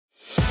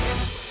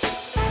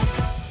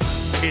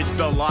It's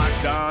the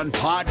Locked On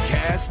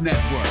Podcast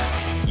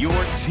Network, your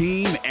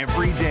team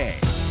every day.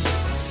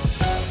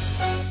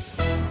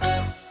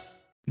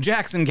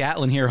 Jackson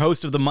Gatlin here,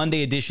 host of the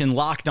Monday edition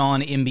Locked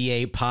On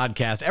NBA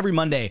podcast. Every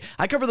Monday,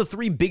 I cover the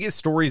three biggest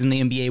stories in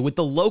the NBA with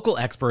the local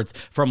experts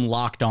from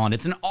Locked On.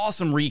 It's an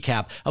awesome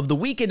recap of the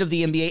weekend of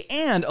the NBA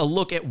and a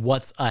look at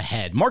what's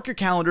ahead. Mark your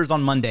calendars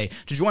on Monday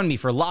to join me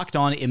for Locked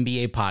On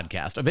NBA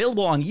podcast,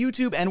 available on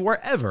YouTube and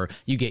wherever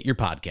you get your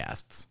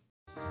podcasts.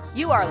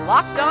 You are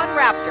Locked On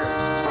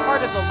Raptors,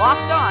 part of the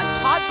Locked On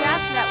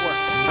Podcast Network.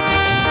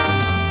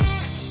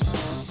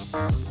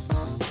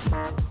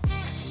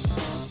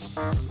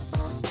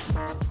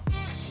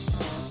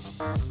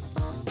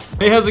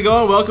 Hey, how's it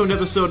going? Welcome to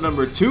episode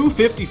number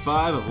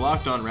 255 of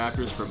Locked On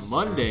Raptors for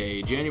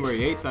Monday, January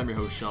 8th. I'm your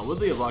host, Sean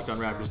Woodley of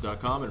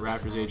LockedOnRaptors.com and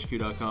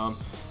RaptorsHQ.com.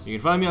 You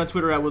can find me on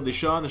Twitter at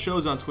WoodleySean. The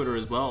show's on Twitter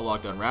as well, at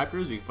Locked On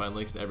Raptors. You can find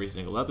links to every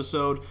single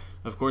episode.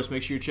 Of course,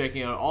 make sure you're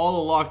checking out all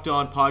the Locked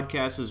On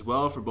podcasts as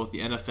well for both the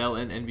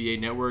NFL and NBA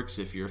networks.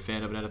 If you're a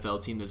fan of an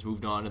NFL team that's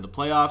moved on in the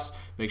playoffs,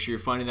 make sure you're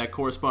finding that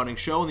corresponding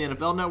show on the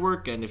NFL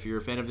network. And if you're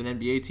a fan of an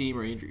NBA team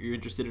or you're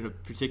interested in a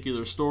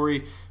particular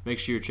story, make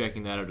sure you're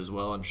checking that out as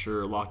well. I'm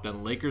sure Locked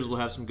On Lakers will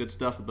have some good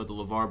stuff about the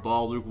LeVar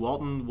Ball, Luke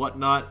Walton,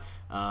 whatnot.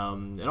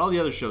 And all the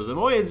other shows. I'm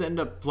always end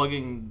up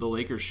plugging the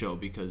Lakers show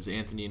because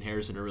Anthony and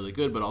Harrison are really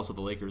good, but also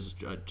the Lakers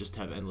just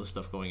have endless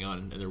stuff going on,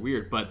 and they're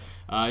weird. But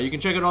you can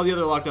check out all the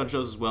other Locked On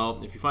shows as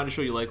well. If you find a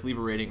show you like, leave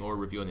a rating or a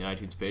review on the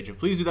iTunes page. And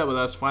please do that with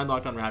us. Find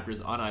Locked On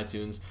Raptors on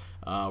iTunes.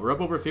 We're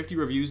up over 50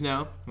 reviews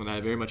now, and I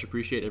very much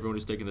appreciate everyone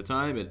who's taking the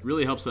time. It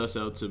really helps us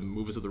out to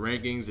move us up the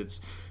rankings.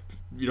 It's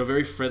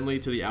very friendly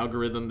to the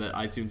algorithm that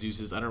iTunes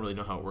uses. I don't really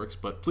know how it works,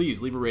 but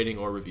please leave a rating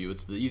or a review.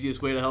 It's the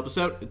easiest way to help us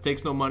out. It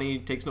takes no money,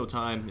 takes no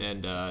time,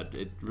 and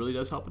it really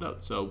does help it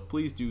out. So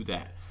please do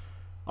that.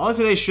 On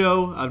today's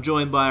show, I'm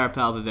joined by our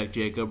pal Vivek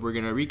Jacob. We're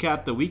going to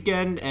recap the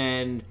weekend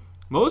and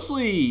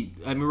mostly,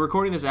 we're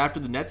recording this after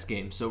the Nets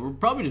game, so we're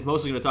probably just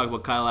mostly going to talk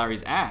about Kyle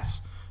Lowry's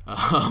ass.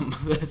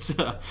 That's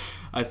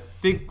I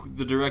think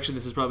the direction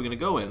this is probably going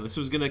to go in. This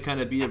was going to kind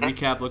of be a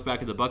recap, look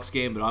back at the Bucks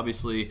game, but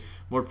obviously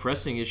more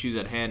pressing issues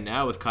at hand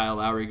now with Kyle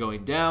Lowry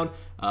going down.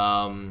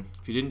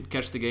 If you didn't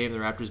catch the game, the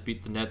Raptors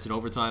beat the Nets in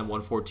overtime,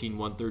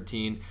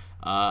 114-113.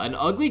 An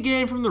ugly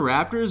game from the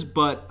Raptors,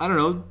 but I don't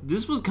know.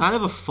 This was kind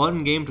of a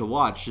fun game to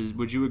watch.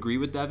 Would you agree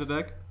with that,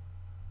 Vivek?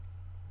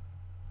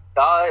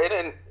 In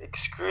an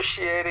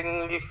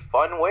excruciatingly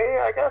fun way,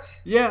 I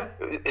guess. Yeah.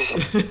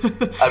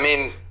 I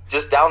mean,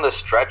 just down the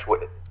stretch,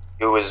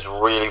 it was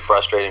really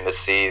frustrating to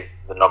see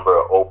the number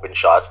of open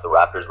shots the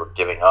Raptors were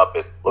giving up.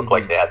 It looked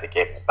like they had the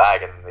game in the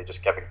bag, and they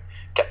just kept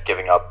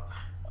giving up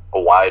a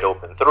wide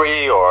open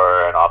three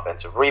or an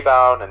offensive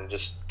rebound, and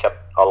just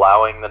kept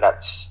allowing the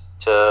Nets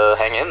to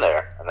hang in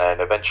there, and then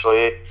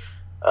eventually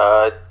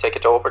take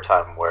it to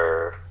overtime,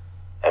 where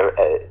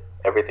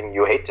everything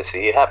you hate to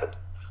see happened.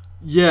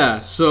 Yeah,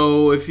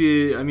 so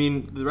the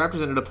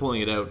Raptors ended up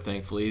pulling it out,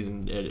 thankfully,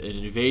 and it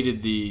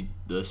evaded the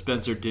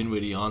Spencer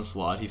Dinwiddie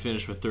onslaught. He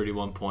finished with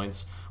 31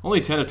 points, only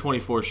 10 of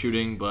 24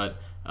 shooting, but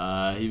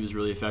he was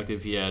really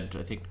effective. He had,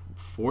 I think,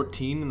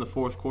 14 in the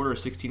fourth quarter, or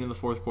 16 in the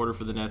fourth quarter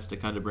for the Nets to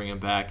kind of bring him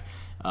back.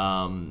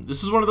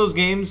 This was one of those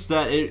games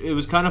that it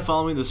was kind of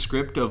following the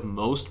script of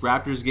most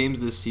Raptors games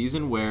this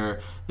season,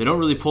 where they don't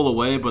really pull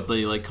away, but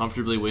they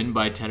comfortably win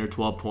by 10 or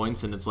 12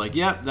 points, and it's like,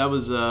 yeah, that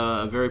was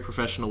a very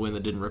professional win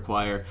that didn't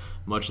require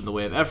much in the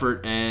way of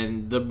effort.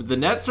 And the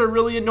Nets are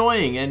really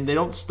annoying, and they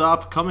don't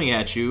stop coming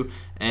at you.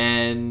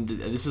 And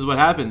this is what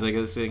happens, I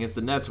guess, against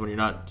the Nets when you're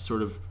not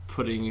sort of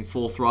putting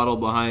full throttle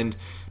behind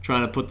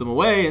trying to put them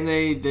away, and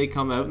they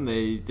come out and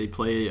they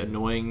play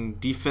annoying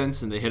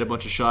defense, and they hit a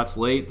bunch of shots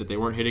late that they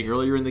weren't hitting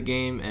earlier in the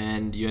game,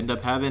 and you end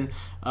up having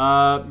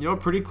a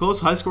pretty close,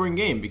 high-scoring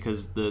game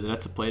because the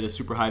Nets have played at a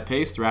super high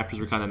pace. The Raptors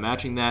were kind of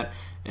matching that,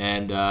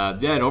 and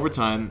in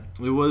overtime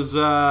it was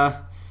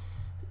the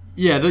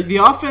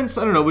offense.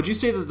 I don't know. Would you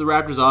say that the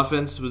Raptors'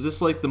 offense was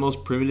this like the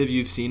most primitive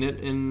you've seen it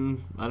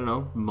in, I don't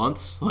know,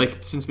 months,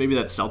 like since maybe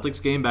that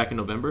Celtics game back in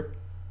November?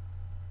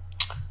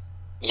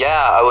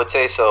 Yeah, I would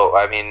say so.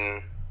 I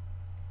mean,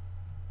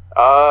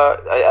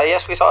 I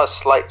guess we saw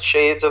slight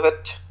shades of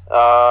it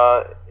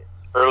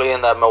early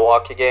in that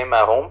Milwaukee game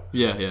at home.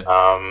 Yeah.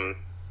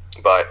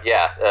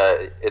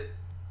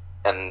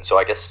 And so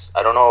I guess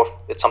I don't know if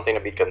it's something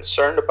to be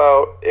concerned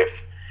about, if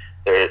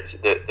there's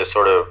the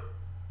sort of,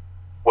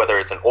 whether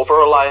it's an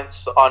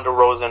over-reliance on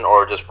DeRozan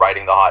or just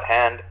riding the hot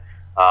hand.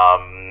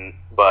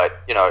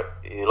 But,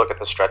 you look at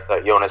the stretch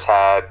that Jonas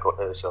had,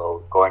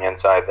 so going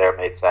inside there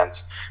made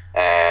sense.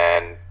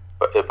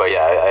 But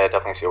yeah, I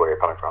definitely see where you're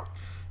coming from.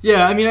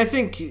 Yeah, I mean, I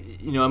think,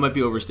 I might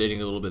be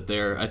overstating a little bit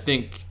there. I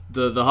think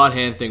the hot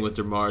hand thing with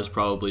DeMar is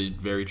probably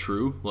very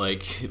true.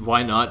 Like,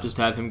 why not just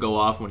have him go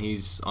off when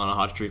he's on a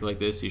hot streak like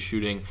this? He's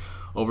shooting,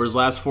 over his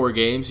last 4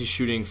 games, he's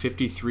shooting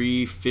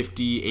 53,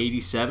 50,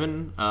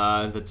 87.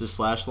 That's his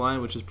slash line,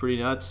 which is pretty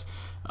nuts.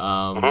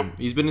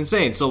 He's been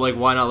insane. So,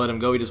 why not let him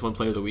go? He just won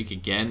Player of the Week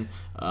again.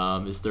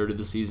 His third of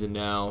the season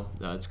now.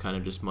 It's kind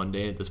of just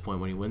mundane at this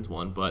point when he wins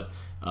one. But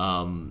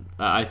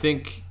I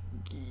think,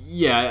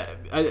 Yeah,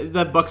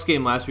 that Bucks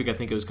game last week, I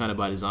think it was kind of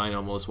by design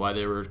almost why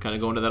they were kind of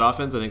going to that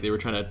offense. I think they were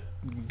trying to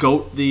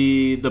goat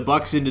the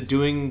Bucks into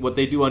doing what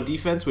they do on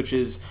defense, which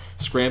is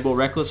scramble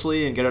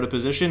recklessly and get out of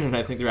position, and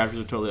I think the Raptors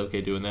are totally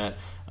okay doing that.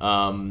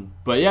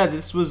 But yeah,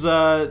 this was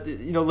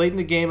late in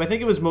the game. I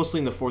think it was mostly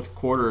in the fourth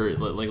quarter,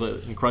 like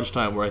in crunch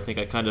time, where I think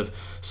I kind of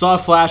saw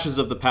flashes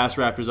of the past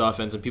Raptors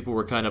offense, and people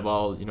were kind of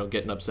all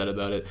getting upset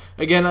about it.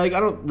 Again, I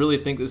don't really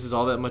think this is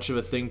all that much of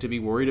a thing to be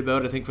worried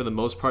about. I think for the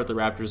most part, the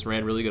Raptors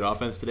ran really good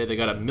offense today. They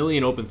got a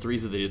million open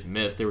threes that they just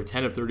missed. They were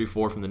 10 of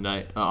 34 from the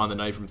night on the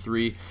night from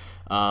three.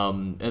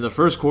 And the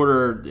first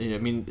quarter,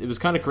 it was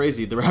kind of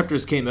crazy. The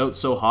Raptors came out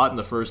so hot in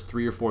the first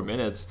 3 or 4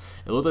 minutes.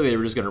 It looked like they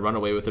were just going to run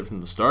away with it from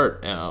the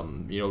start.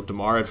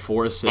 DeMar had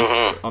 4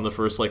 assists on the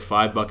first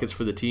 5 buckets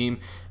for the team.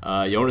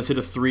 Jonas hit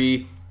a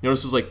 3.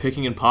 Jonas was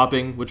picking and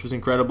popping, which was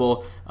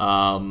incredible.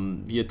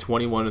 He had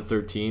 21 and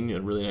 13.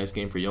 A really nice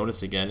game for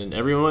Jonas again. And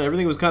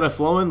everything was kind of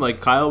flowing.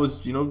 Kyle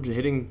was,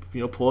 hitting,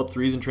 pull-up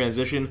threes in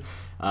transition.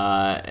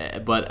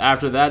 But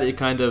after that,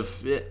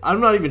 I'm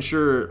not even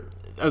sure,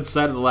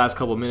 outside of the last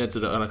couple of minutes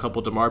on a couple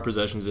of DeMar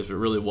possessions, if it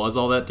really was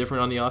all that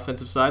different on the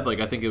offensive side.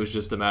 I think it was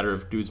just a matter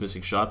of dudes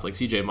missing shots.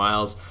 CJ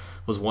Miles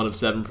was 1 of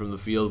 7 from the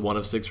field, 1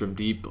 of 6 from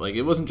deep.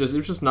 It was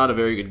just not a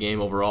very good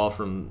game overall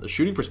from a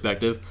shooting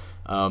perspective.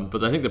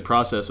 But I think the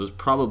process was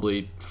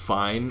probably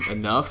fine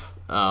enough.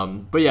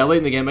 But yeah, late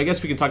in the game, I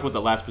guess we can talk about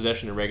the last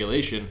possession in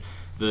regulation.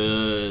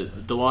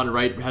 DeLon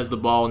Wright has the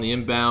ball in the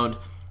inbound.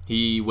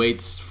 He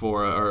waits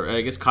or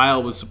I guess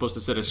Kyle was supposed to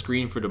set a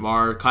screen for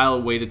DeMar.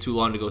 Kyle waited too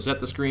long to go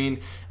set the screen,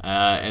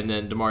 and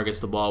then DeMar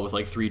gets the ball with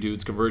 3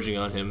 dudes converging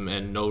on him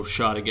and no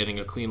shot at getting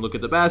a clean look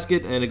at the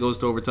basket, and it goes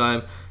to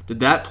overtime.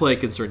 Did that play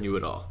concern you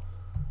at all?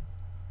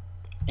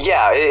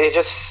 Yeah, it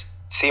just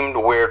seemed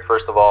weird,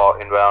 first of all,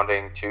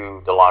 inbounding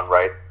to DeLon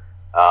Wright.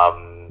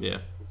 Yeah.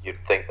 You'd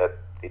think that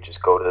they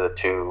just go to the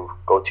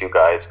two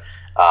guys.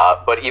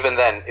 But even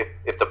then,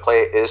 if the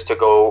play is to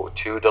go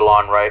to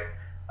DeLon Wright,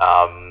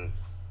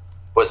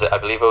 I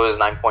believe it was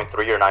 9.3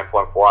 or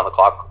 9.4 on the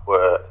clock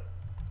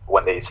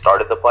when they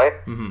started the play,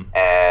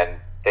 and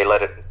they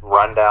let it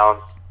run down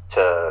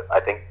to, I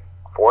think,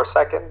 4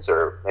 seconds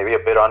or maybe a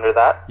bit under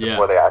that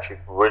before they actually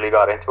really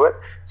got into it.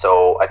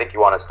 So I think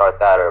you want to start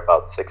that at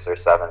about 6 or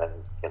 7 and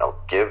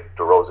give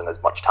DeRozan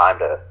as much time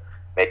to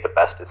make the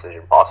best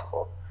decision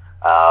possible.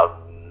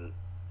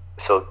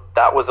 So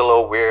that was a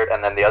little weird.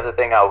 And then the other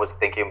thing I was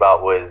thinking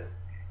about was,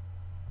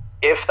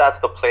 if that's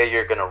the play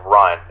you're going to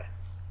run,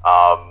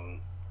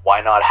 why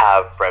not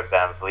have Fred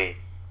VanVleet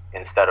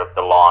instead of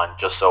DeLon,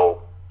 just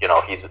so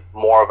he's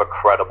more of a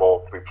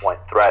credible 3-point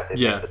threat. It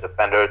makes the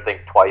defender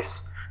think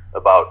twice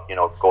about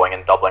going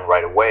and doubling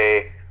right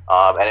away,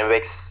 and it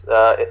makes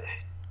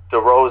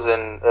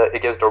DeRozan.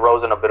 It gives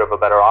DeRozan a bit of a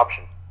better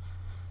option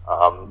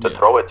to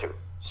throw it to.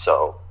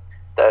 So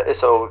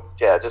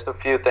just a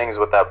few things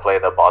with that play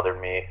that bothered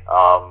me.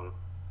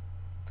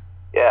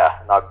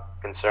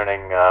 Not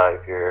concerning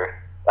if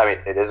you're. I mean,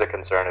 it is a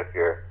concern if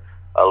you're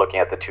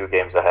looking at the 2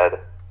 games ahead.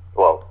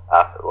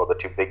 The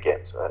 2 big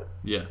games ahead.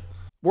 Yeah.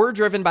 We're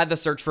driven by the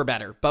search for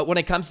better, but when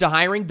it comes to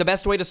hiring, the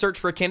best way to search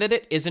for a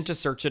candidate isn't to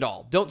search at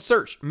all. Don't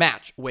search,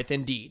 match with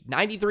Indeed.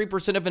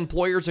 93% of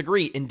employers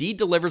agree Indeed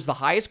delivers the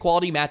highest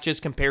quality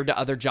matches compared to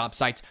other job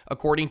sites,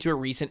 according to a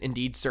recent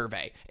Indeed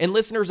survey. And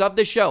listeners of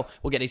this show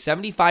will get a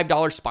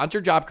 $75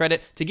 sponsored job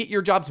credit to get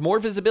your jobs more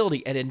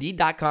visibility at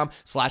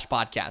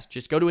Indeed.com/podcast.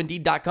 Just go to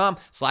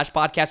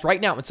Indeed.com/podcast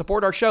right now and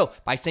support our show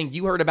by saying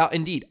you heard about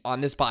Indeed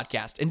on this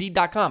podcast.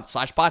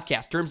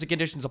 Indeed.com/podcast. Terms and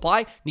conditions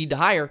apply. Need to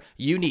hire?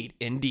 You need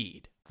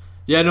Indeed.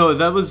 Yeah, no,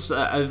 that was.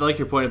 I like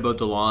your point about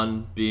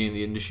DeLon being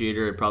the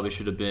initiator. It probably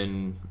should have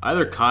been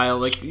either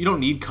Kyle. You don't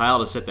need Kyle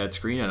to set that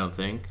screen, I don't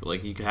think.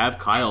 You could have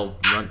Kyle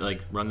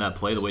run that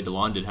play the way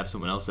DeLon did. Have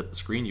someone else set the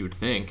screen, you would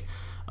think.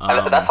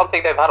 And that's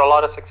something they've had a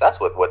lot of success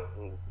with the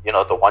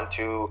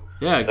 1-2.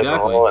 Yeah,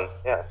 exactly.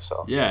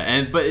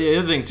 But the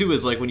other thing too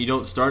is when you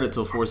don't start it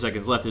till 4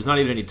 seconds left, there's not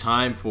even any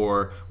time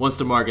for, once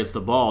DeMar gets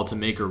the ball, to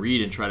make a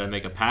read and try to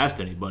make a pass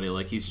to anybody.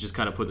 He's just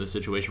kind of put in a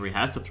situation where he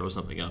has to throw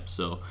something up.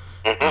 So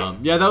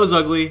that was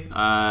ugly.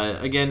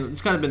 Again,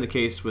 it's kind of been the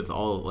case with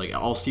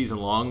all season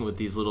long with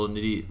these little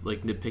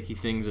nitpicky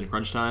things in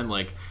crunch time.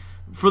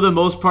 For the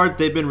most part,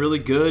 they've been really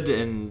good,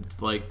 and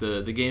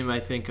the game I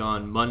think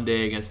on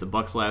Monday against the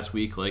Bucks last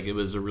week, it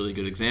was a really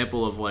good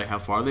example of how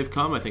far they've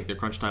come. I think their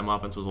crunch time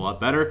offense was a lot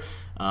better.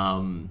 I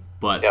don't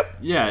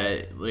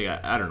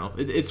know.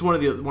 It's one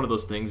of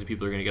those things that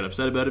people are going to get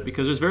upset about it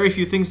because there's very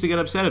few things to get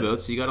upset about,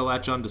 so you got to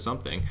latch on to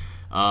something.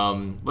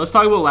 Let's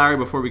talk about Lowry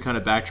before we kind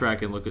of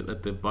backtrack and look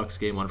at the Bucks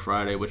game on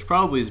Friday, which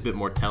probably is a bit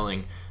more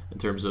telling in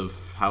terms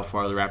of how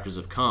far the Raptors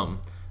have come.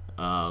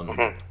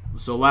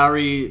 So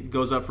Lowry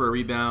goes up for a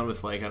rebound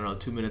with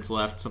 2 minutes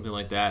left, something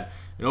like that.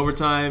 In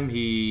overtime,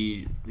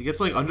 he gets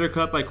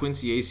undercut by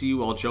Quincy Acee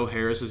while Joe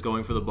Harris is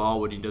going for the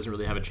ball when he doesn't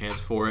really have a chance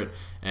for it.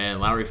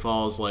 And Lowry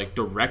falls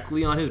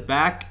directly on his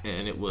back,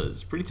 and it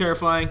was pretty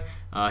terrifying.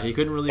 He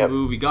couldn't really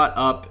move. He got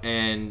up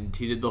and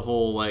he did the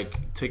whole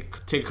take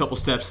a couple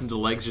steps and the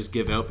legs just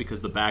give out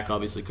because the back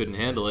obviously couldn't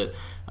handle it.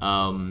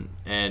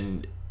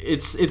 And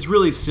it's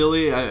really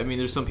silly. I mean,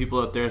 there's some people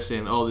out there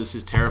saying, "Oh, this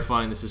is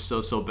terrifying. This is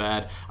so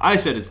bad." I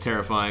said it's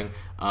terrifying.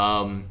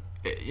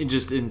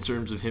 Just in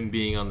terms of him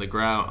being on the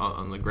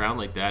ground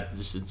like that,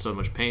 just in so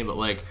much pain. But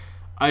like,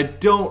 I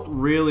don't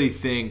really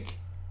think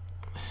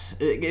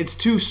it's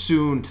too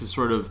soon to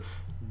sort of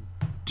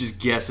just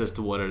guess as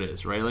to what it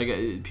is, right?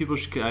 Like, people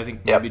should, I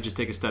think, maybe just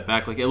take a step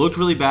back. Like, it looked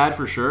really bad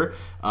for sure.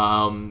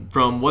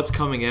 From what's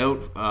coming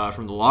out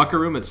from the locker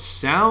room, it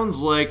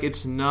sounds like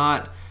it's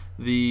not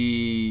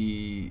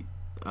the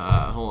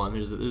hold on,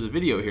 there's a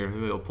video here.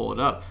 Maybe I'll pull it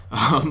up.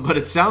 But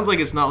it sounds like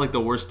it's not like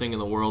the worst thing in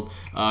the world.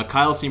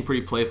 Kyle seemed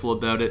pretty playful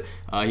about it.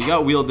 He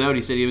got wheeled out.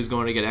 He said he was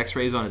going to get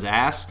x-rays on his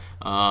ass.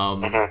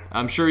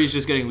 I'm sure he's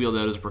just getting wheeled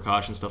out as a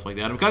precaution, stuff like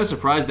that. I'm kind of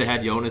surprised they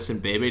had Jonas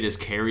and Bebe just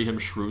carry him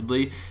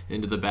shrewdly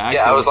into the back.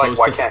 Yeah, I was like,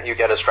 why can't you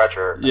get a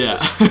stretcher? Yeah.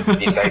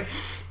 Be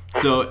safe.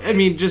 So, I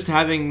mean, just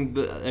having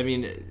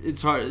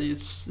it's hard.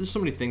 There's so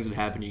many things that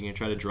happen. You can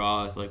try to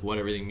draw like what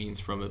everything means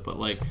from it, but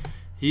like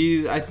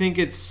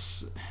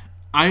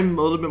I'm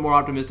a little bit more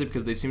optimistic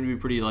because they seem to be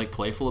pretty like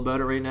playful about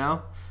it right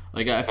now.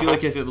 Like, I feel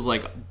like if it was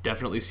like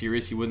definitely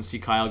serious, you wouldn't see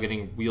Kyle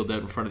getting wheeled out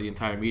in front of the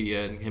entire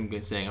media and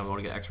him saying, "I'm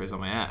going to get x-rays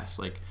on my ass."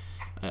 Like,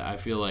 I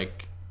feel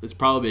like it's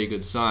probably a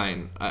good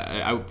sign.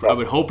 I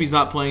would hope he's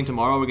not playing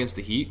tomorrow against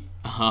the Heat.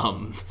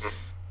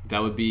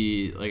 That would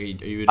be like,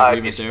 are you in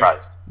agreement there?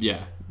 Surprised.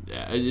 Yeah,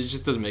 it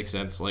just doesn't make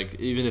sense. Like,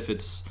 even if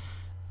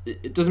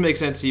it doesn't make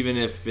sense even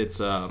if it's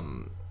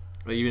even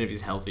if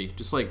he's healthy.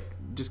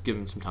 Just give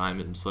him some time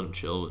and just let him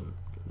chill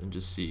and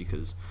just see,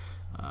 because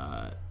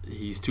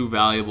he's too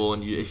valuable.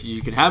 And if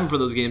you can have him for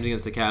those games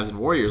against the Cavs and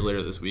Warriors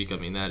later this week, I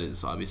mean, that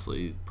is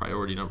obviously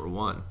priority number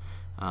one.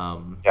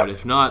 But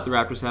if not, the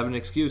Raptors have an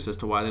excuse as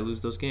to why they lose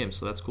those games,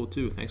 so that's cool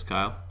too. Thanks,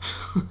 Kyle.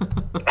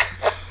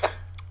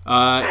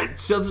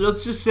 So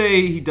let's just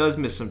say he does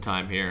miss some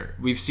time here.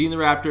 We've seen the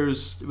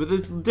Raptors with a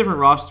different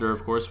roster,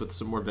 of course, with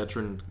some more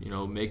veteran,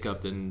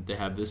 makeup than they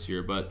have this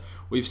year. But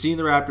we've seen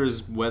the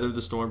Raptors weather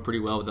the storm pretty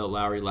well without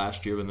Lowry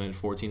last year, when they went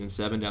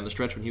 14-7 down the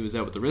stretch when he was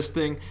out with the wrist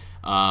thing.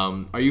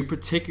 Are you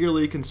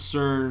particularly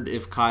concerned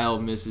if Kyle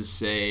misses,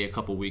 say, a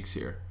couple weeks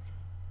here?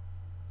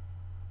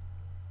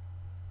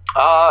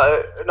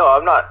 No,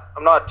 I'm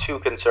not too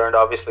concerned.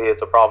 Obviously,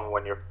 it's a problem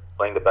when you're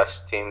playing the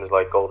best teams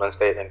like Golden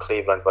State and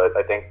Cleveland, but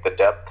I think the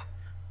depth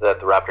that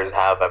the Raptors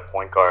have at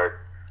point guard,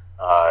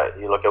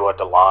 you look at what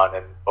DeLon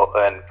and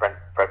Fred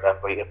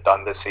VanVleet have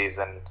done this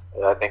season,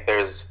 I think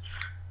there's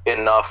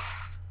enough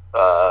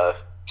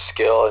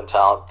skill and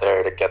talent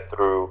there to get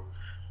through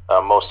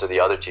most of the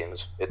other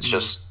teams. It's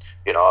just,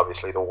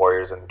 obviously the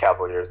Warriors and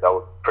Cavaliers, that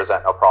would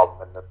present no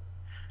problem. And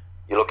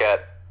you look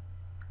at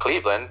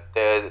Cleveland,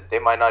 they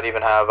might not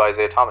even have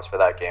Isaiah Thomas for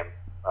that game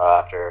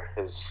after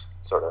his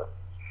sort of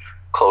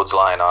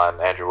clothesline on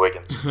Andrew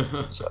Wiggins.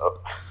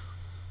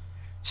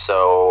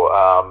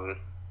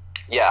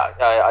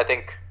 I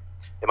think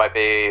it might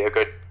be a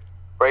good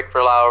break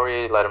for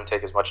Lowry. Let him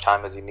take as much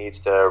time as he needs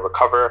to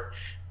recover,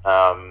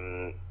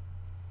 and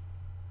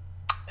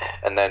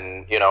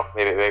then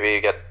maybe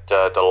you get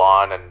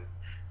DeLon and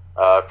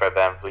Fred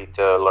VanVleet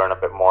to learn a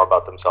bit more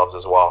about themselves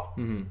as well.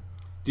 Mm-hmm.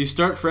 Do you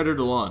start Fred or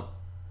DeLon?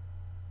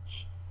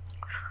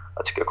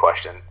 That's a good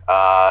question.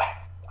 I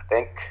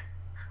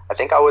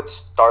think I would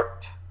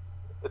start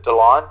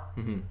DeLon,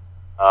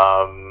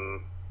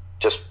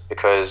 just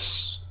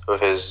because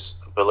of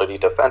his ability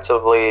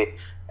defensively,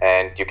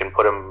 and you can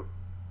put him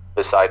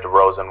beside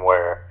DeRozan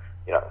where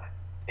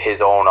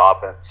his own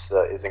offense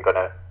isn't going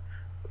to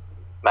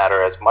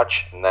matter as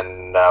much, and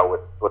then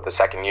with the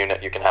second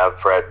unit you can have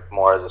Fred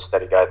more as a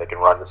steady guy that can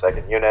run the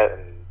second unit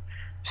and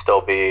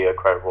still be a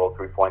credible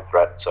 3-point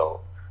threat.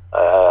 So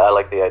I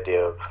like the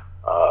idea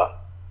of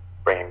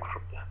bringing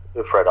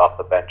Fred off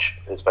the bench,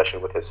 especially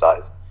with his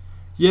size.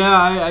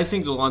 Yeah, I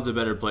think DeLon's a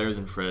better player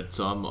than Fred,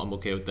 so I'm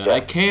okay with that. Yeah. I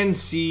can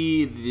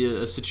see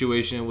a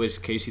situation in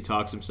which Casey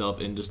talks himself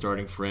into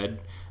starting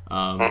Fred,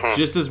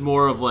 just as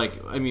more of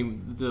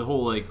the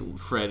whole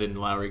Fred and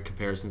Lowry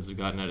comparisons have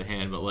gotten out of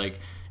hand, but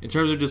in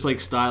terms of just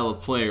style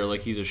of player,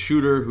 he's a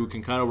shooter who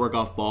can kind of work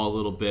off ball a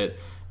little bit.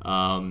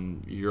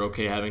 You're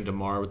okay having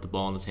DeMar with the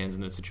ball in his hands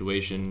in that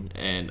situation,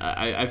 and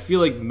I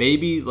feel like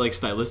maybe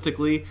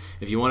stylistically,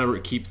 if you want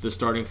to keep the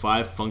starting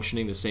five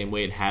functioning the same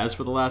way it has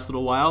for the last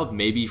little while,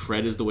 maybe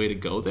Fred is the way to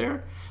go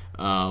there.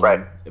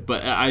 Right.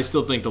 But I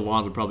still think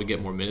DeLon would probably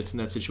get more minutes in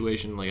that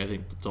situation. I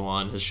think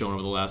DeLon has shown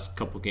over the last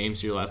couple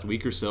games here, last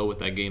week or so, with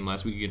that game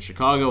last week against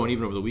Chicago, and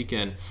even over the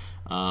weekend.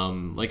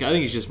 I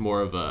think he's just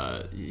more of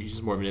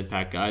an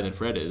impact guy than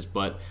Fred is.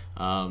 But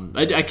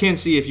I can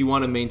see if you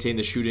want to maintain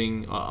the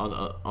shooting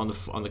on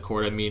the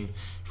court. I mean,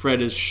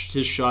 Fred his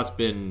shot's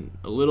been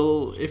a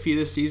little iffy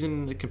this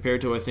season compared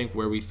to I think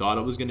where we thought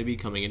it was going to be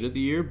coming into the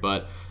year.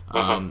 But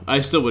I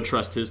still would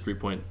trust his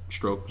 3-point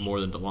stroke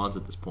more than DeLon's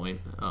at this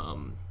point.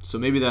 So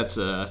maybe that's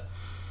I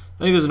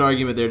think there's an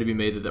argument there to be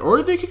made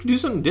or they could do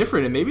something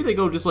different and maybe they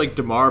go just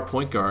DeMar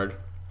point guard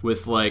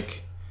with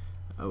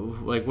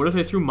what if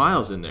they threw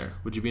Miles in there?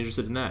 Would you be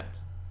interested in that?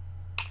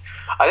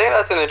 I think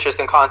that's an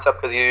interesting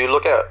concept because you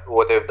look at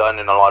what they've done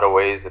in a lot of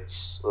ways.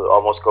 It's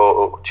almost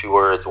go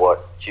towards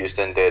what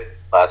Houston did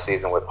last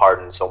season with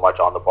Harden so much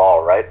on the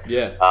ball, right?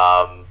 Yeah.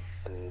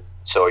 And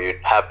so you'd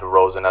have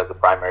DeRozan as the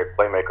primary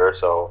playmaker.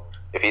 So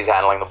if he's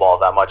handling the ball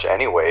that much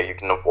anyway, you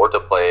can afford to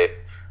play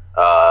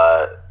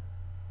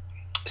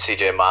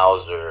CJ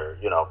Miles, or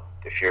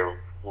if you're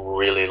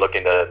really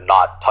looking to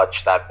not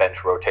touch that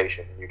bench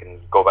rotation, you can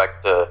go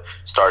back to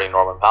starting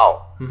Norman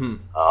Powell. Mm-hmm.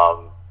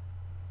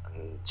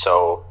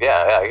 So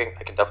I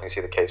can definitely see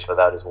the case for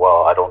that as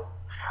well. I don't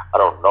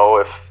know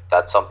if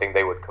that's something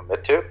they would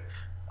commit to,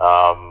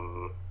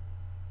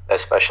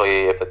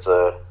 especially if it's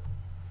a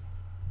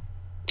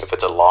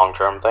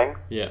long-term thing.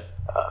 Yeah.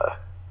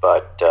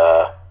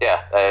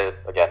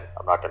 Again,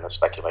 I'm not going to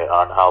speculate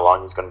on how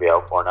long he's going to be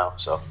out for now.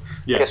 So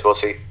I guess we'll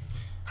see.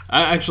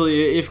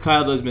 Actually, if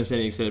Kyle does miss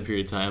any extended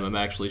period of time, I'm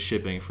actually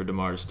shipping for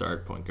DeMar to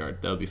start point guard.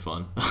 That would be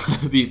fun.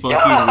 It'd be funky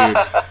and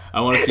weird.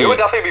 I want to see it. It would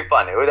definitely be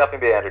fun. It would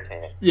definitely be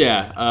entertaining.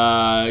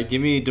 Yeah. Give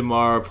me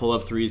DeMar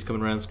pull-up threes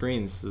coming around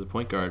screens as a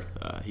point guard.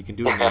 He can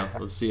do it now.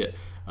 Let's see it.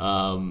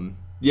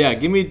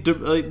 Give me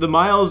the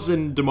Miles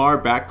and DeMar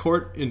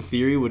backcourt, in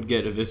theory, would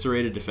get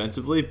eviscerated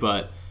defensively,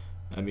 but,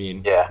 I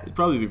mean, it'd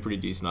probably be pretty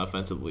decent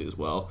offensively as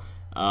well.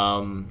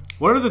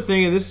 One other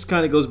thing, and this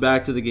kind of goes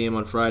back to the game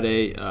on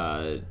Friday,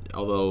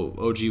 although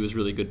OG was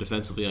really good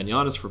defensively on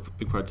Giannis for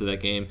big parts of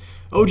that game,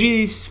 OG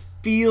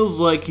feels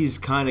like he's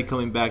kind of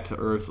coming back to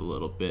earth a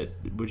little bit.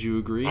 Would you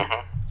agree?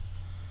 Mm-hmm.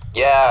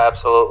 Yeah,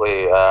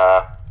 absolutely.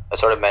 I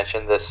sort of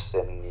mentioned this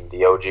in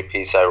the OG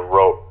piece I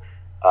wrote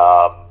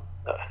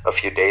a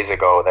few days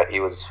ago, that he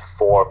was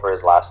 4 for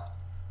his last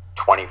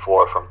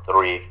 24 from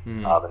 3,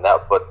 and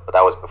that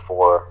was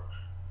before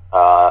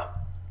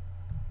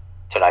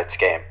tonight's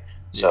game.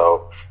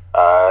 So,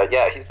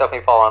 he's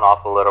definitely fallen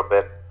off a little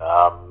bit,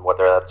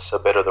 whether that's a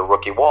bit of the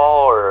rookie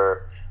wall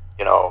or,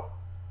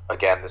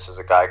 again, this is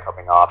a guy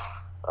coming off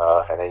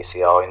an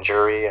ACL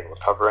injury and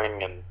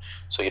recovering, and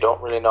so you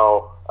don't really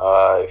know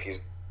if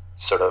he's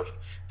sort of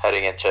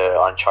heading into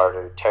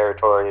uncharted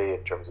territory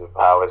in terms of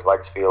how his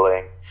leg's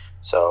feeling.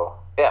 So,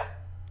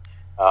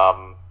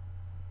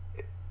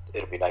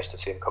 it'd be nice to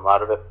see him come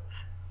out of it.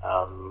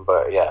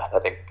 I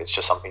think it's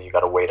just something you got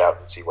to wait out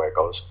and see where it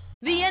goes.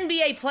 The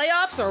NBA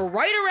playoffs are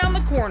right around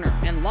the corner,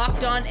 and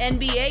Locked On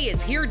NBA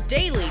is here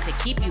daily to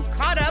keep you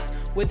caught up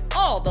with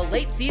all the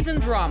late season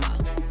drama.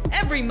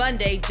 Every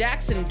Monday,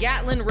 Jackson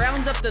Gatlin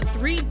rounds up the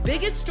 3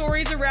 biggest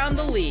stories around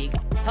the league,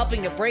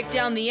 helping to break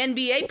down the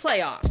NBA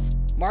playoffs.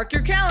 Mark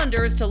your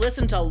calendars to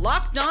listen to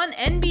Locked On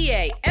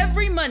NBA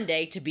every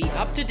Monday to be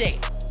up to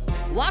date.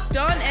 Locked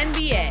On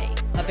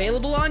NBA,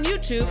 available on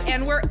YouTube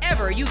and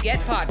wherever you get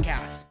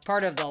podcasts.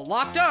 Part of the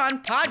Locked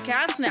On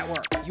Podcast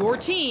Network, your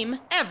team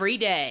every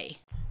day.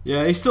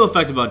 Yeah, he's still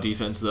effective on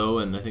defense, though,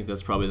 and I think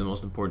that's probably the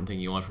most important thing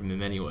you want from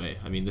him anyway.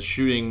 I mean, the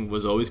shooting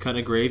was always kind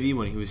of gravy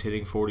when he was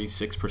hitting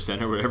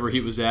 46% or whatever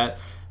he was at.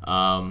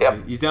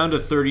 He's down to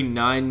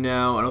 39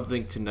 now. I don't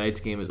think tonight's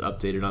game is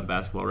updated on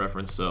Basketball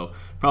Reference, so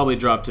probably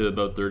dropped to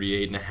about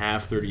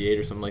 38.5, 38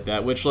 or something like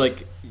that, which,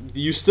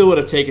 you still would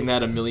have taken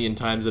that a million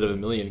times out of a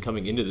million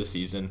coming into the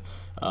season.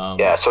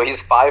 So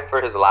he's 5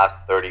 for his last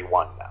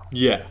 31 now.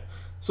 Yeah.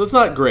 So it's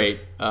not great,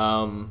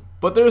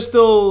 but there's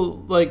still,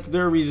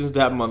 there are reasons to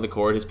have him on the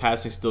court. His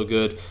passing's still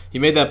good. He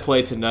made that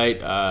play tonight.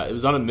 It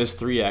was on a missed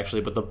 3,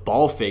 actually, but the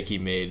ball fake he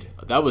made,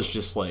 that was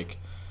just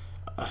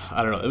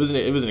I don't know. It was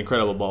an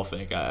incredible ball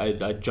fake.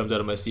 I jumped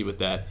out of my seat with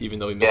that, even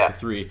though he missed the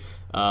 3. He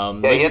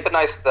hit the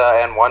nice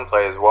N1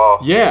 play as well.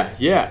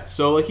 Yeah.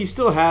 So, he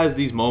still has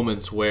these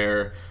moments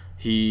where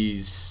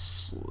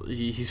he's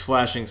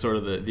flashing sort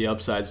of the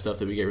upside stuff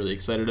that we get really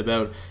excited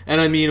about. And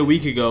I mean, a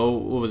week ago,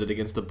 what was it,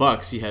 against the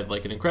Bucks, he had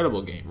an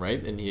incredible game,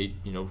 right? And he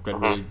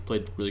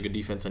played really good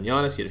defense on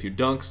Giannis. He had a few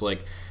dunks,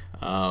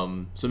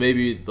 so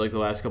maybe the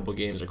last couple of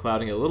games are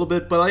clouding it a little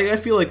bit, but I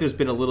feel like there's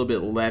been a little bit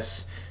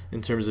less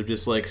in terms of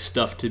just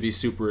stuff to be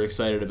super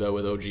excited about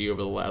with OG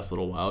over the last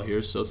little while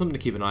here. So something to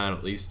keep an eye on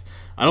at least.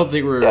 I don't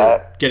think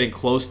we're getting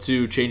close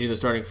to changing the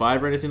starting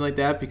 5 or anything like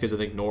that, because I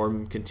think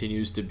Norm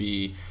continues to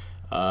be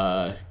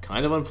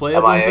kind of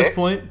unplayable at this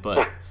point,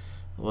 but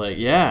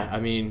I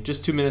mean,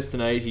 just 2 minutes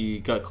tonight. He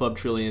got Club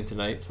Trillion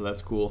tonight, so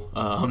that's cool.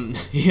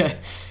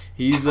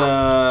 He's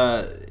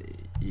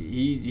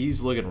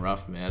looking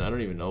rough, man. I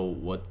don't even know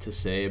what to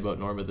say about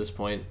Norm at this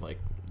point.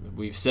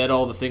 We've said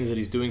all the things that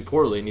he's doing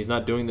poorly, and he's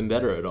not doing them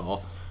better at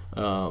all.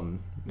 And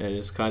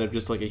it's kind of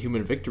just a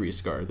human victory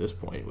scar at this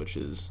point, which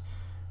is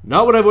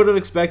not what I would have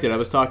expected. I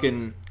was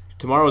talking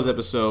tomorrow's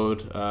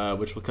episode,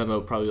 which will come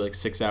out probably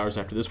 6 hours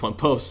after this one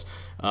posts,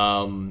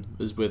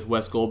 is with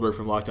Wes Goldberg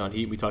from Locked On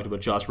Heat. We talked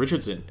about Josh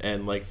Richardson,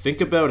 and think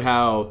about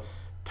how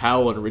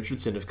Powell and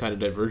Richardson have kind of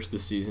diverged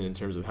this season in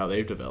terms of how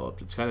they've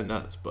developed. It's kind of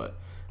nuts, but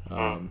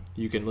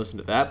you can listen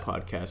to that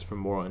podcast for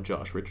more on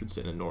Josh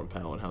Richardson and Norm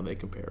Powell and how they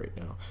compare right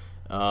now.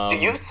 Do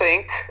you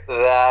think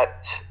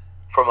that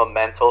from a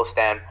mental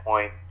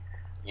standpoint,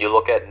 you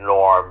look at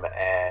Norm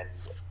and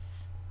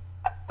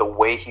the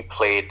way he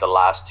played the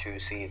last 2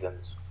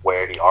 seasons,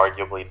 where he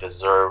arguably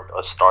deserved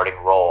a starting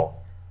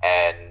role,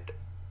 and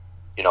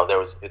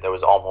there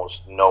was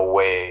almost no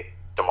way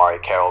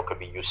DeMarre Carroll could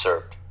be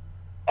usurped.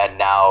 And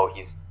now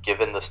he's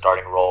given the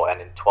starting role,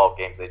 and in 12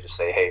 games they just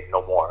say, hey,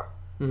 no more.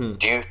 Mm-hmm.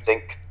 Do you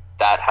think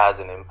that has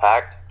an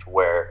impact to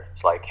where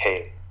it's like,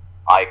 hey,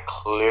 I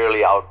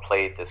clearly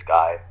outplayed this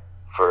guy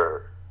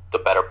for the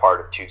better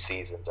part of 2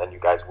 seasons, and you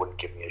guys wouldn't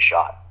give me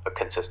a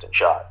consistent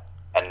shot.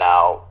 And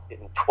now in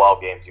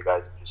 12 games, you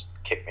guys just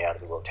kicked me out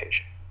of the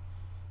rotation.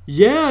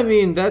 Yeah, I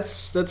mean,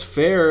 that's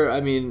fair.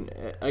 I mean,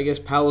 I guess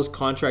Powell's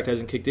contract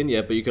hasn't kicked in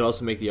yet, but you could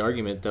also make the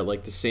argument that,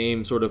 like, the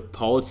same sort of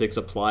politics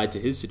applied to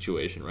his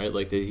situation, right?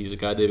 Like, he's a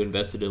guy they've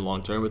invested in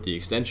long-term with the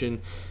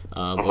extension.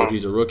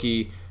 OG's a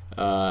rookie.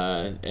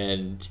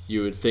 And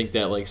you would think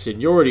that, like,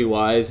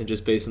 seniority-wise, and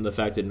just based on the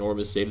fact that Norm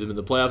has saved him in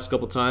the playoffs a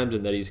couple times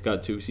and that he's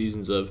got 2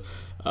 seasons of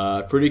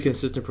pretty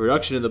consistent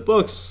production in the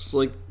books,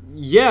 like,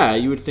 yeah,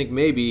 you would think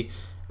maybe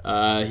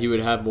he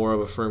would have more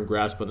of a firm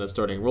grasp on that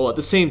starting role. At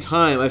the same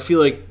time, I feel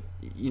like,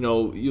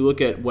 you look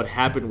at what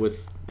happened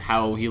with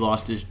how he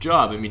lost his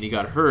job. I mean, he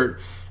got hurt,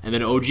 and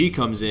then OG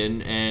comes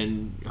in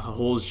and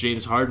holds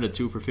James Harden at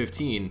 2 for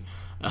 15,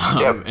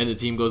 and the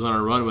team goes on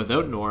a run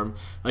without Norm.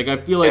 Like, I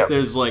feel like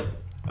there's, like,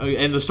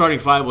 and the starting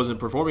 5 wasn't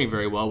performing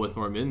very well with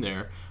Norm in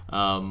there.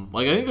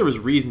 Like, I think there was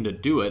reason to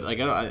do it.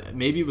 Like,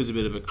 maybe it was a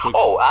bit of a quick...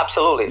 Oh,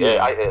 absolutely.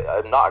 Yeah.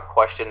 I'm not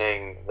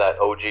questioning that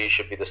OG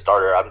should be the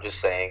starter. I'm just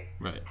saying,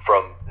 right,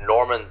 from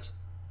Norman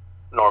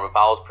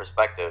Powell's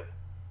perspective,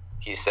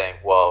 he's saying,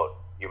 well,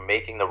 you're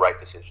making the right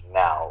decision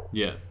now.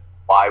 Yeah.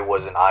 Why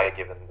wasn't I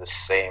given the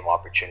same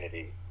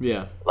opportunity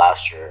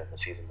last year and the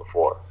season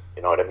before?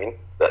 You know what I mean?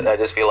 I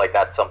just feel like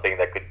that's something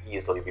that could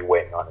easily be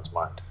weighing on his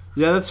mind.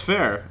 Yeah, that's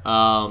fair.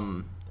 I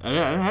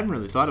hadn't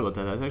really thought about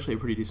that. That's actually a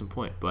pretty decent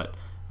point. But,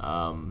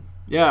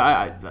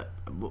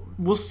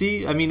 we'll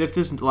see. I mean, if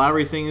this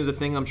Lowry thing is a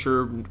thing, I'm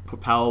sure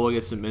Powell will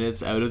get some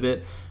minutes out of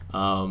it.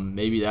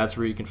 Maybe that's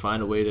where you can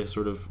find a way to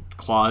sort of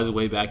claw his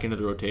way back into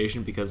the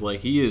rotation, because,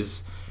 like, he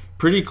is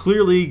pretty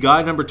clearly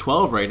guy number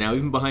 12 right now,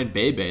 even behind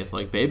Bebe.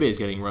 Like, Bebe's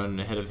getting run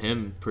ahead of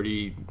him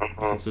pretty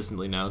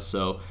consistently now.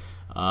 So,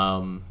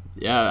 I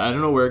don't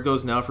know where it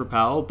goes now for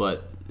Powell,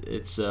 but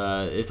it's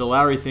if the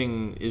Lowry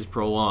thing is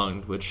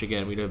prolonged, which,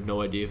 again, we have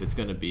no idea if it's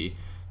going to be,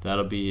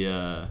 that'll be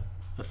a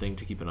thing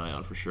to keep an eye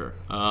on for sure.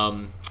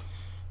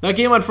 That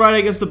game on Friday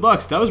against the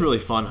Bucks, that was really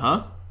fun,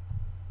 huh?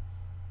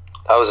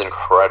 That was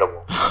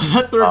incredible.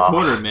 That third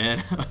quarter,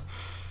 man.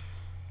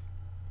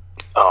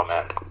 Oh,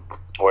 man.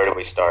 Where do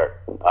we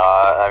start?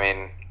 I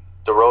mean,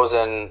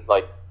 DeRozan,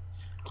 like,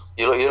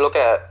 you look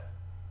at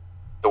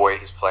the way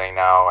he's playing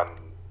now and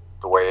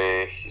the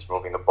way he's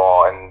moving the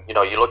ball, and,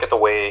 you look at the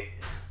way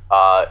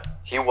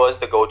he was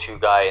the go-to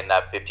guy in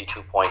that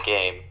 52-point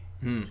game,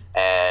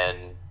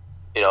 and,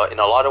 in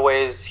a lot of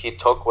ways, he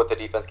took what the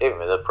defense gave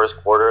him. In the first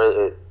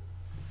quarter,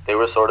 they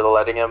were sort of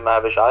letting him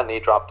have a shot, and he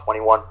dropped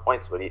 21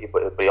 points, but he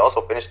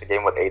also finished the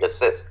game with 8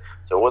 assists.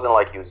 So it wasn't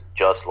like he was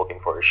just looking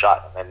for a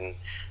shot. And then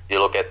you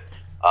look at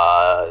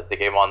the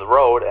game on the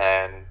road,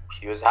 and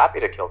he was happy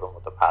to kill them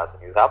with the pass,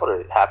 and he was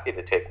happy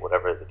to take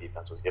whatever the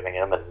defense was giving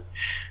him. And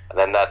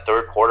then that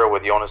third quarter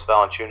with Jonas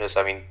Valanciunas,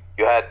 I mean,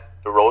 you had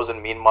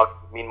DeRozan mean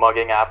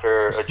mugging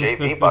after a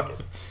JV bucket.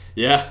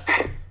 Yeah.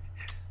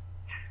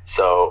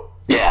 So,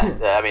 yeah,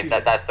 I mean,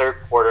 that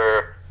third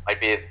quarter might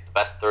be the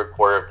best third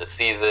quarter of the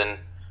season.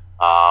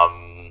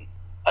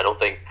 I don't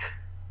think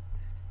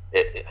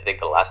I think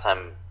the last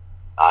time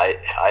I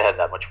had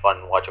that much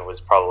fun watching was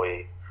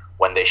probably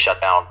when they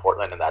shut down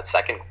Portland in that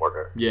second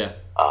quarter. Yeah.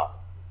 On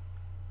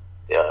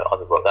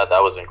the road. That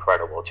was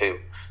incredible too.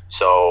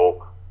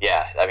 So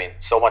yeah, I mean,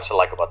 so much to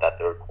like about that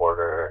third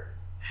quarter.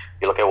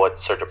 You look at what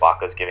Serge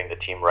Ibaka is giving the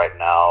team right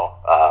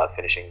now,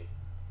 finishing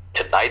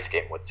tonight's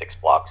game with 6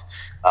 blocks.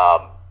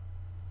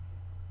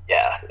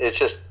 Yeah, it's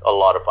just a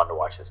lot of fun to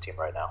watch this team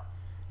right now.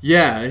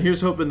 Yeah, and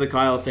here's hoping the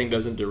Kyle thing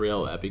doesn't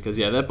derail that, because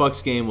that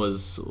Bucks game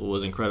was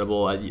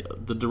incredible.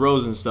 The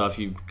DeRozan stuff,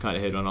 you kind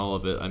of hit on all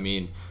of it. I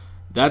mean,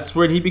 that's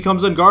when he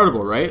becomes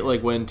unguardable, right?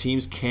 Like when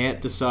teams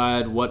can't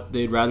decide what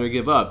they'd rather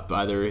give up,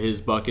 either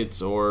his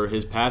buckets or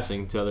his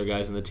passing to other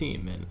guys on the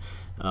team. And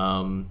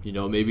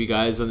maybe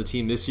guys on the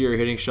team this year are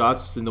hitting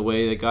shots in the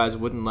way that guys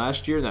wouldn't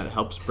last year, and that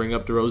helps bring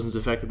up DeRozan's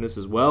effectiveness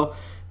as well.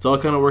 It's all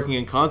kind of working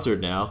in concert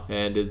now,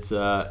 and it's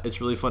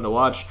really fun to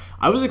watch.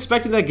 I was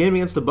expecting that game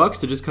against the Bucks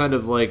to just kind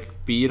of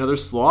like be another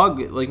slog,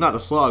 like not a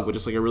slog, but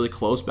just like a really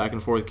close back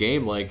and forth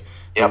game, like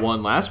the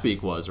one last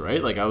week was,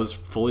 right? Like I was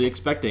fully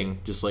expecting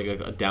just like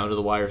a down to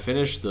the wire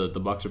finish. The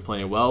Bucks are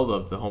playing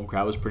well. The home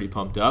crowd was pretty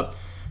pumped up,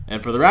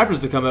 and for the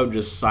Raptors to come out and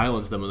just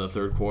silence them in the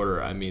third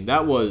quarter, I mean,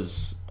 that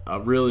was a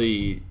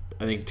really,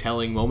 I think,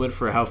 telling moment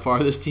for how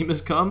far this team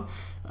has come.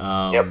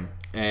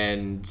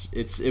 And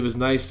it was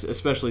nice,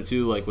 especially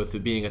too, like with it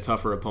being a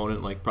tougher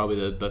opponent, like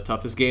probably the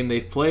toughest game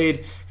they've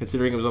played,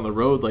 considering it was on the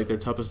road, like their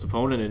toughest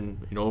opponent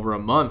in over a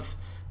month.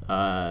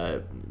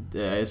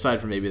 Aside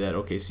from maybe that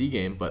OKC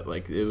game, but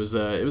like it was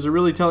a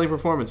really telling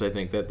performance. I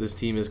think that this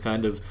team has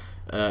kind of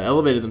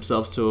elevated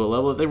themselves to a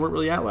level that they weren't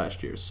really at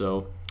last year.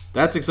 So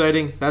that's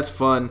exciting. That's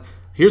fun.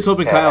 Here's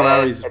hoping Kyle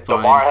Lowry's and fine.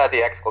 DeMar had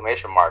the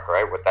exclamation mark,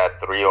 right, with that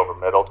 3 over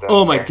Middleton.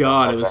 Oh my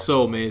God, it was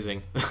so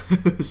amazing.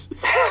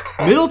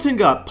 Middleton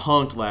got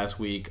punked last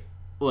week,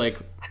 like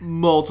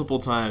multiple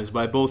times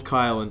by both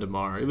Kyle and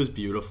DeMar. It was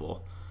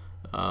beautiful.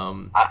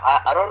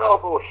 I don't know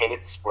who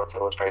hates Sports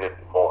Illustrated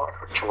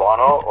more,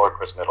 Toronto or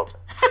Chris Middleton.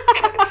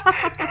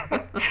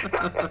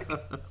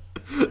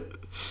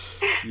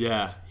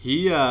 Yeah,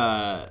 he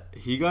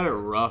got it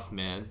rough,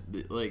 man.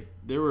 Like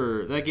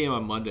that game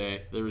on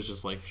Monday, there was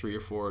just like 3 or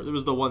 4. There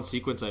was the one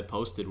sequence I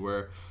posted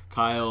where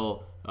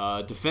Kyle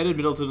defended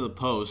Middleton in the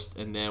post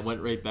and then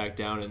went right back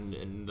down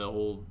and the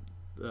whole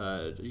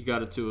he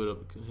got it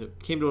to it,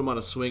 came to him on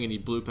a swing and he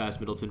blew past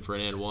Middleton for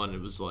an and one.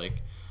 It was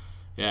like,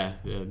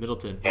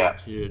 Middleton. Yeah.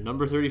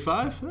 Number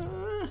 35?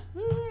 I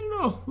don't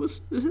know.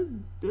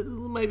 It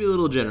might be a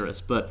little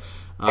generous, but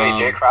Hey,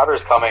 Jay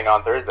Crowder's coming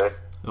on Thursday.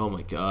 oh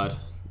my God.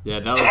 Yeah,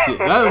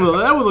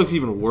 that one looks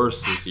even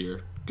worse this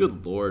year.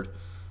 Good Lord.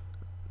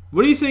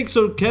 What do you think?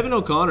 So Kevin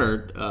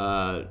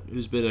O'Connor,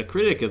 who's been a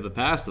critic of the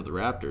past of the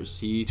Raptors,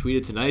 he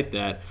tweeted tonight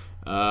that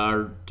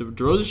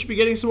DeRozan should be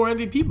getting some more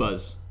MVP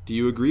buzz. Do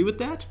you agree with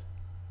that?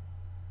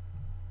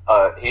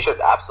 He should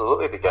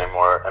absolutely be getting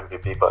more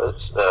MVP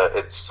buzz.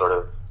 It's sort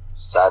of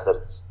sad that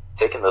it's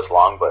taken this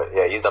long, but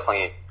yeah, he's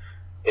definitely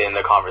in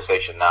the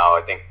conversation now.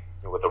 I think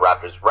with the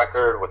Raptors'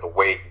 record, with the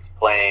way he's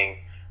playing,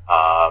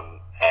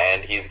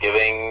 and he's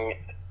giving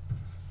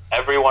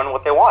everyone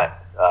what they want.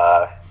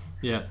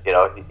 Yeah. You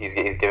know,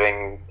 he's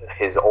giving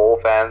his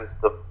old fans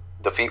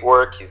the feet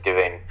work. He's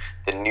giving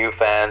the new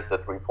fans the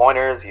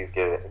 3-pointers. He's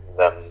giving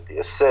them the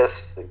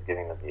assists. He's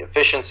giving them the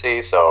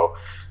efficiency. So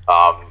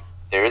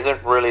there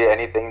isn't really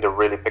anything to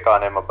really pick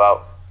on him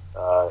about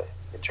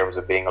in terms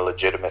of being a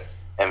legitimate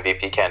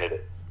MVP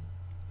candidate.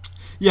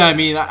 Yeah, I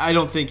mean, I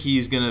don't think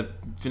he's gonna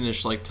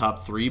finish like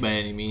top 3 by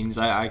any means.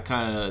 I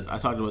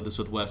talked about this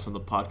with Wes on the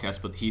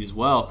podcast, but the Heat as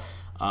well.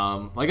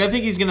 I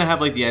think he's gonna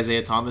have like the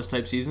Isaiah Thomas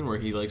type season where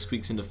he like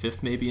squeaks into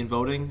 5th maybe in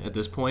voting at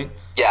this point.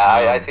 Yeah,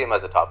 I see him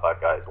as a top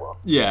 5 guy as well.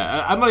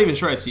 Yeah, I'm not even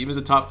sure I see him as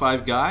a top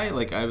 5 guy.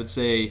 Like I would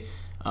say,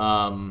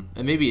 and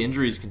maybe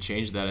injuries can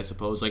change that. I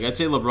suppose. Like I'd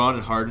say LeBron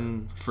and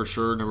Harden for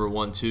sure, number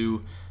 1,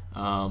 2.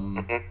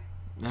 I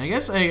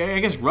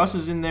guess Russ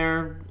is in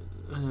there.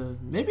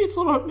 Maybe it's a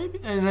little. Maybe,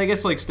 and I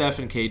guess like Steph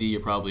and KD are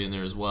probably in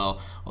there as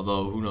well.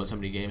 Although who knows how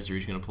many games they're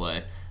each going to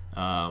play.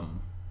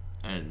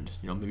 And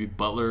maybe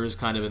Butler is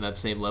kind of in that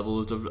same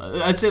level as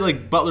I'd say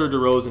like Butler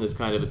DeRozan is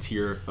kind of a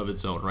tier of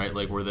its own, right?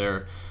 Like where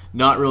they're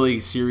not really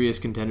serious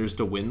contenders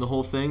to win the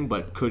whole thing,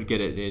 but could get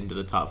it into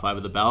the top 5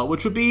 of the ballot,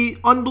 which would be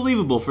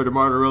unbelievable for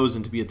DeMar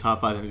DeRozan to be a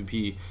top 5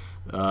 MVP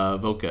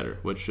vote getter.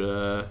 Which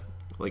if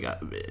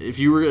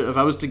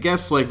I was to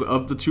guess like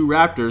of the 2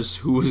 Raptors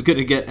who was going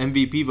to get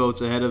MVP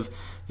votes ahead of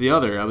the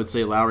other, I would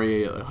say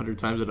Lowry 100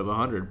 times out of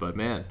 100. But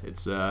man,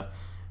 it's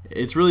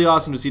really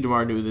awesome to see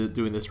DeMar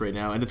doing this right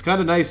now. And it's kind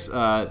of nice.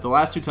 The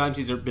last 2 times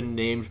he's been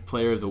named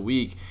Player of the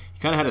Week, he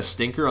kind of had a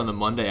stinker on the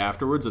Monday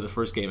afterwards, or the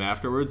first game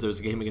afterwards. There was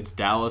a game against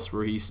Dallas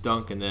where he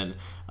stunk, and then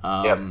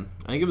I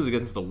think it was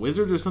against the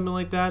Wizards or something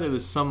like that. It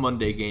was some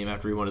Monday game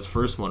after he won his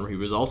first one where he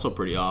was also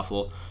pretty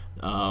awful.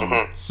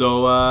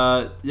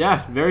 So,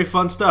 very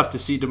fun stuff to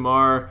see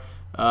DeMar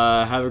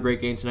have a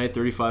great game tonight.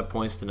 35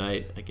 points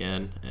tonight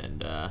again.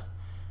 And,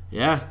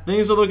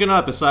 things are looking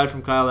up aside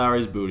from Kyle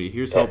Lowry's booty.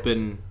 Here's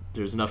hoping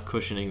there's enough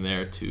cushioning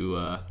there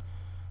to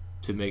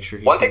make sure.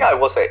 One thing I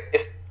will say,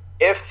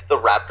 if the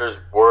Raptors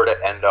were to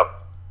end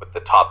up with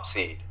the top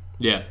seed,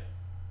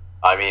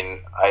 I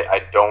mean,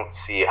 I don't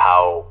see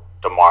how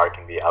DeMar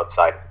can be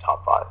outside of the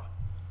top 5.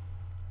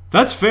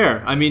 That's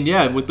fair. I mean,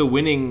 yeah, with the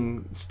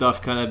winning stuff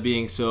kind of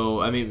being so.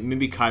 I mean,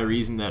 maybe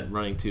Kyrie's in that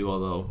running too.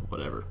 Although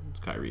whatever,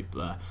 Kyrie,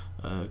 blah.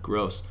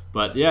 Gross,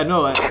 but yeah,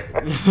 no,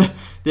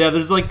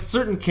 there's like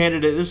certain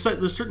candidates.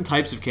 There's certain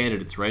types of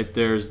candidates, right?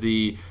 There's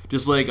the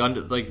just like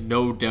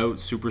no doubt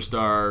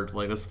superstar,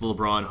 like that's the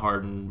LeBron,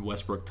 Harden,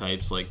 Westbrook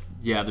types. Like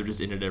they're just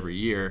in it every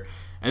year.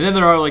 And then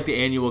there are like the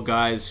annual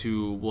guys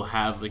who will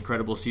have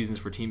incredible seasons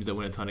for teams that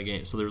win a ton of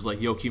games. So there was like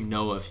Joakim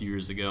Noah a few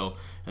years ago.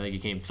 I think he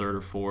came 3rd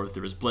or 4th.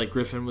 There was Blake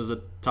Griffin was a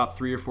top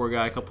 3 or 4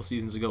 guy a couple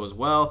seasons ago as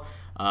well.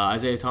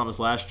 Isaiah Thomas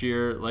last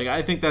year. Like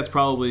I think that's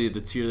probably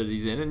the tier that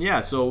he's in.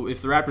 And so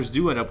if the Raptors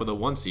do end up with a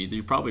 1 seed,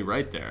 you're probably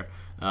right there.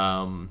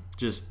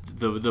 Just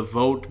the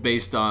vote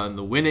based on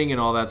the winning and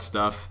all that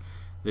stuff,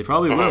 they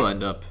probably will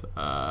end up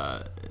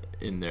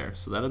in there.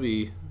 So that'll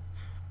be.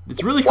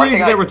 It's really crazy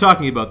that we're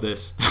talking about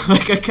this.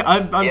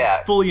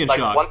 I'm fully in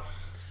shock.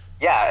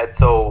 And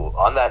so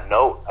on that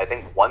note, I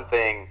think one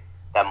thing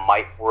that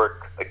might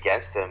work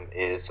against him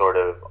is sort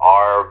of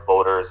are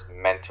voters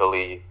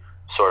mentally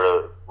sort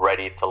of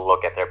ready to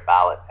look at their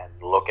ballot and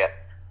look at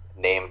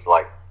names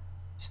like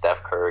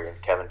Steph Curry and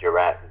Kevin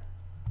Durant and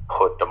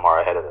put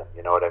DeMar ahead of them.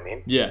 You know what I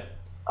mean? Yeah.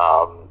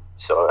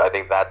 So I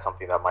think that's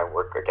something that might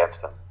work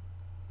against him.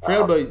 I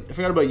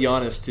forgot about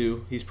Giannis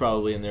too. He's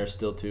probably in there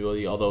still too.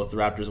 Although if the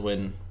Raptors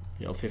win,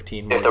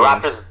 15 more if the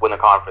games. Raptors win the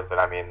conference, and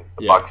I mean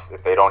the Bucks,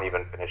 if they don't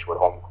even finish with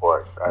home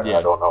court, I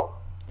don't know.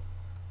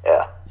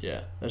 Yeah.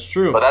 Yeah, that's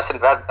true. But that's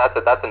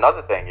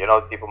another thing.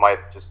 People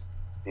might just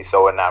be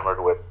so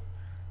enamored with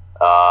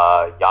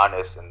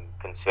Giannis and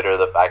consider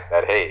the fact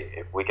that, hey,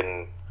 if we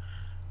can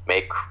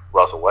make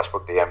Russell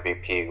Westbrook the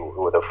MVP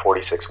with a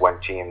 46-win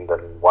team, then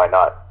why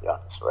not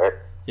Giannis, right?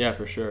 Yeah,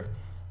 for sure.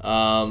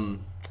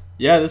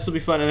 Yeah, this will be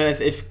fun. And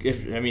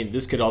if I mean,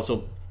 this could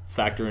also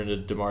factor into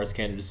DeMar's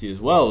candidacy as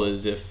well,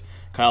 is if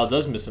Kyle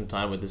does miss some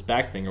time with his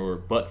back thing or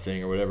butt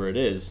thing or whatever it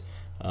is,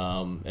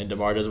 and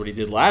DeMar does what he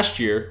did last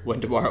year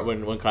when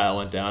Kyle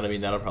went down. I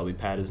mean, that'll probably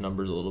pad his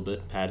numbers a little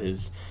bit, pad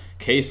his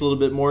case a little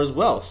bit more as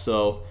well.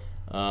 So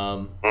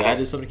that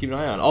is something to keep an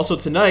eye on. Also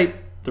tonight,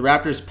 the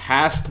Raptors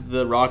passed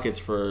the Rockets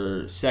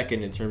for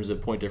second in terms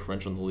of point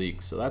differential in the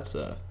league. So that's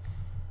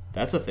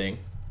a thing.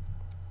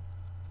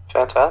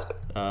 Fantastic.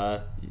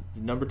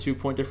 Number 2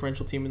 point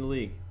differential team in the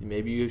league.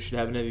 Maybe you should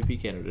have an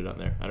MVP candidate on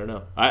there. I don't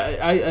know.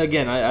 I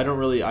don't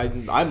really.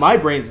 My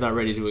brain's not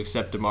ready to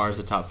accept DeMar as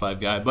a top 5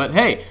 guy. But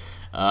hey,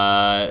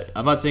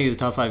 I'm not saying he's a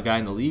top 5 guy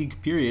in the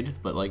league, period.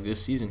 But like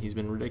this season, he's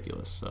been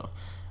ridiculous. So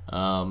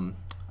I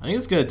think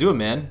that's gonna do it,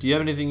 man. Do you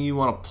have anything you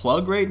want to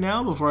plug right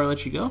now before I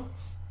let you go?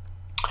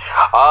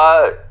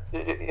 I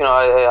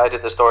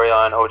did the story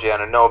on OG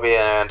Anunoby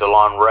and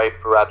DeLon Wright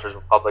for Raptors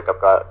Republic.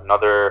 I've got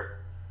another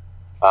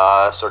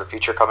sort of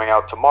feature coming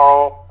out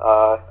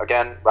tomorrow.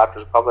 Again, Raptors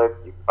Republic.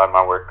 You can find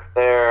my work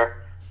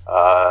there,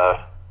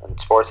 and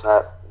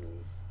Sportsnet, and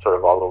sort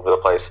of all over the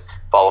place.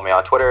 Follow me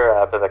on Twitter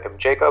at Vivek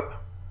Jacob,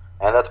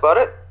 and that's about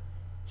it.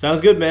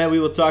 Sounds good, man. We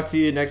will talk to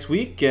you next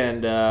week,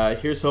 and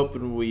here's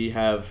hoping we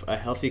have a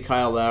healthy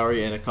Kyle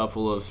Lowry and a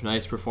couple of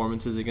nice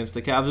performances against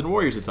the Cavs and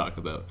Warriors to talk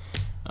about.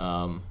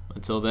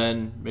 Until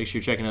then, make sure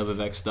you're checking out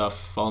Vivek's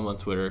stuff. Follow him on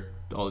Twitter.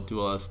 Do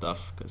all that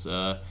stuff,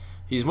 because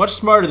he's much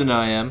smarter than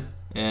I am.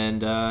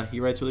 And he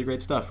writes really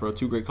great stuff. Wrote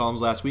 2 great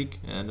columns last week,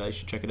 and you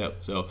should check it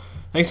out. So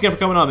thanks again for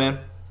coming on, man.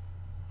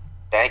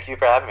 Thank you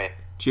for having me.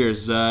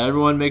 Cheers.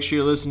 Everyone, make sure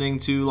you're listening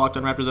to Locked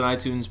On Raptors on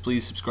iTunes.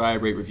 Please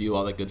subscribe, rate, review,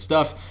 all that good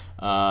stuff.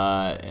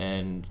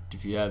 And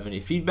if you have any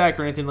feedback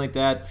or anything like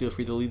that, feel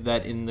free to leave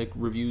that in the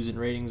reviews and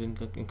ratings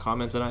and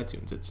comments on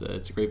iTunes. It's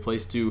a great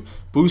place to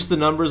boost the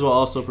numbers while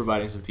also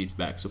providing some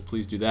feedback. So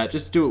please do that.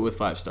 Just do it with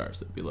 5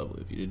 stars. It would be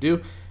lovely of you to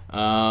do.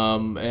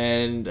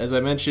 And as I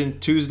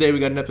mentioned, Tuesday we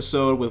got an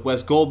episode with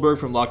Wes Goldberg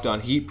from Locked On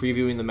Heat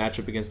previewing the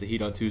matchup against the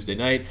Heat on Tuesday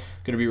night.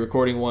 Going to be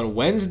recording one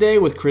Wednesday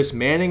with Chris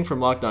Manning from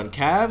Locked On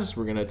Cavs.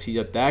 We're going to tee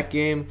up that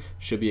game.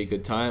 Should be a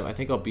good time. I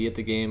think I'll be at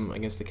the game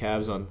against the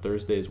Cavs on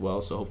Thursday as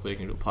well, so hopefully I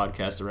can do a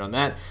podcast around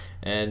that.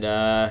 And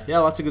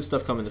lots of good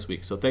stuff coming this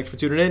week. So thanks for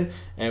tuning in,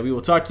 and we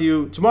will talk to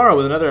you tomorrow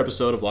with another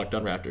episode of Locked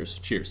On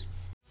Raptors. Cheers.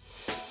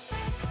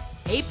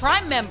 Hey,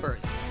 Prime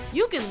members,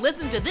 you can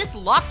listen to this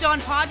Locked On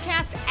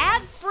podcast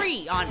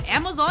ad-free on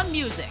Amazon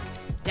Music.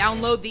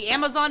 Download the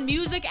Amazon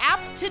Music app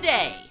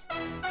today.